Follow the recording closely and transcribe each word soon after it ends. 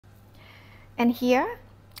And here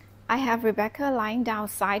I have Rebecca lying down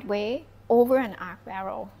sideways over an arc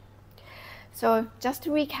barrel. So just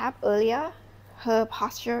to recap earlier, her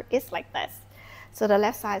posture is like this. So the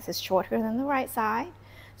left side is shorter than the right side.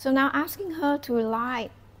 So now asking her to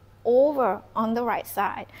lie over on the right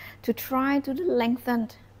side to try to lengthen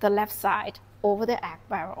the left side over the arc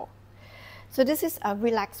barrel. So this is a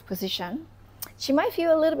relaxed position. She might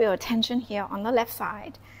feel a little bit of tension here on the left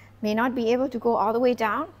side, may not be able to go all the way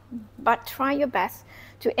down, but try your best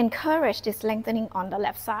to encourage this lengthening on the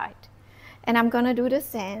left side. And I'm going to do the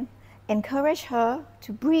same. Encourage her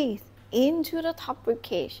to breathe into the top rib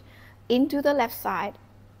cage, into the left side,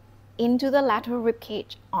 into the lateral rib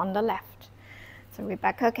cage on the left. So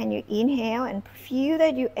Rebecca, can you inhale and feel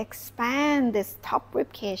that you expand this top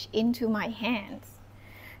rib cage into my hands?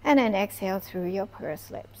 And then exhale through your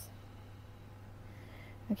pursed lips.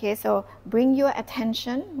 Okay, so bring your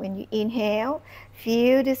attention when you inhale.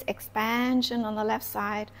 Feel this expansion on the left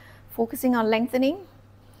side, focusing on lengthening.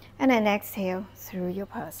 And then exhale through your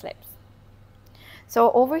pursed lips.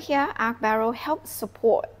 So over here, arc barrel helps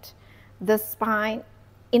support the spine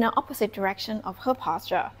in an opposite direction of her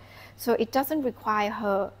posture. So it doesn't require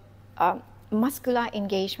her muscular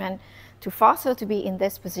engagement to force her to be in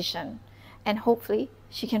this position. And hopefully,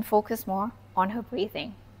 she can focus more on her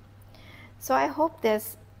breathing. So I hope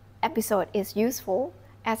this episode is useful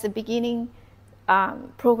as a beginning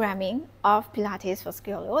programming of Pilates for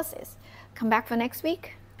scoliosis. Come back for next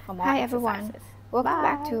week for more exercises. Everyone. Welcome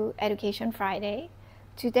back to Education Friday.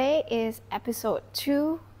 Today is episode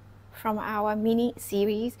 2 from our mini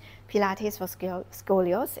series Pilates for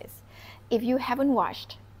scoliosis. If you haven't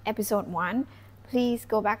watched episode 1, please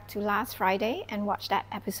go back to last Friday and watch that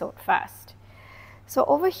episode first. So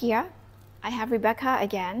over here, I have Rebecca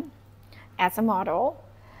again as a model.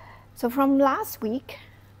 So from last week,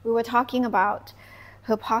 we were talking about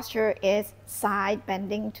her posture is side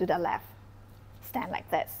bending to the left. Stand like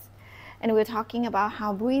this. And we were talking about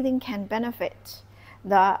how breathing can benefit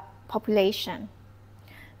the population.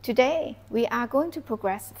 Today, we are going to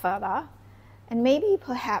progress further and maybe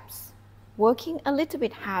perhaps working a little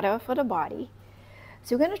bit harder for the body.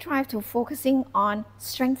 So we're going to try to focusing on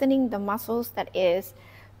strengthening the muscles that is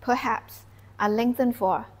perhaps are lengthened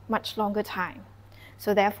for much longer time.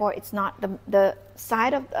 So therefore, it's not the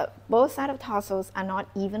side of both sides of torsos are not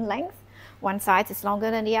even length. One side is longer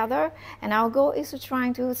than the other, and our goal is to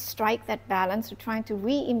trying to strike that balance, to trying to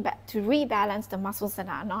rebalance the muscles that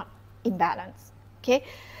are not imbalanced. Okay,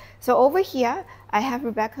 so over here I have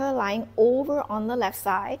Rebecca lying over on the left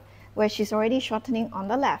side where she's already shortening on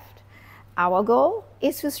the left. Our goal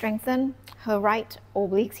is to strengthen her right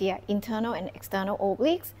obliques here, internal and external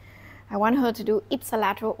obliques. I want her to do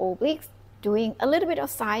ipsilateral obliques, doing a little bit of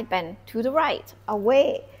side bend to the right,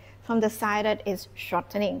 away from the side that is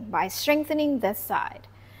shortening by strengthening this side.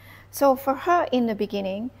 So for her in the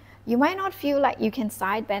beginning, you might not feel like you can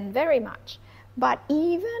side bend very much, but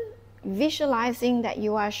even visualizing that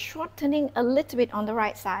you are shortening a little bit on the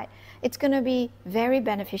right side, it's going to be very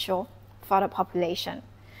beneficial for the population.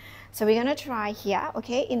 So we're going to try here,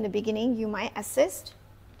 okay? In the beginning, you might assist,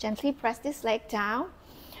 gently press this leg down.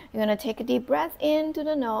 You're going to take a deep breath into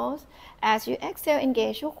the nose. As you exhale,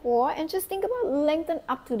 engage your core and just think about lengthen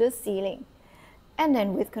up to the ceiling. And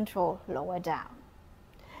then with control, lower down.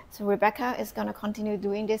 So Rebecca is going to continue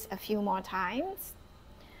doing this a few more times.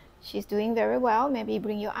 She's doing very well. Maybe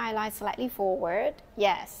bring your eyelid slightly forward.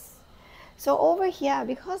 Yes. So over here,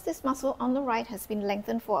 because this muscle on the right has been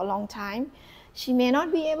lengthened for a long time, she may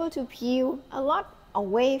not be able to peel a lot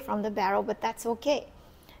away from the barrel, but that's okay.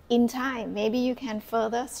 In time, maybe you can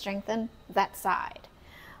further strengthen that side.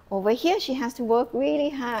 Over here, she has to work really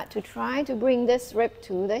hard to try to bring this rib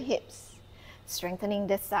to the hips, strengthening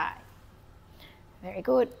this side. Very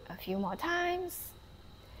good. A few more times.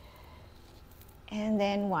 And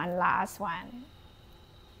then one last one.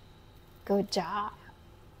 Good job.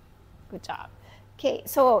 Good job. Okay,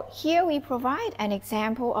 so here we provide an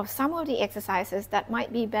example of some of the exercises that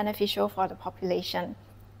might be beneficial for the population.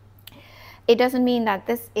 It doesn't mean that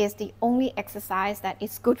this is the only exercise that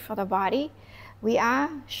is good for the body. We are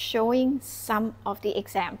showing some of the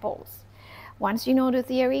examples. Once you know the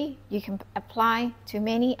theory, you can apply to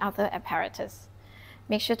many other apparatus.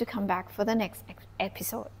 Make sure to come back for the next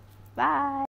episode. Bye.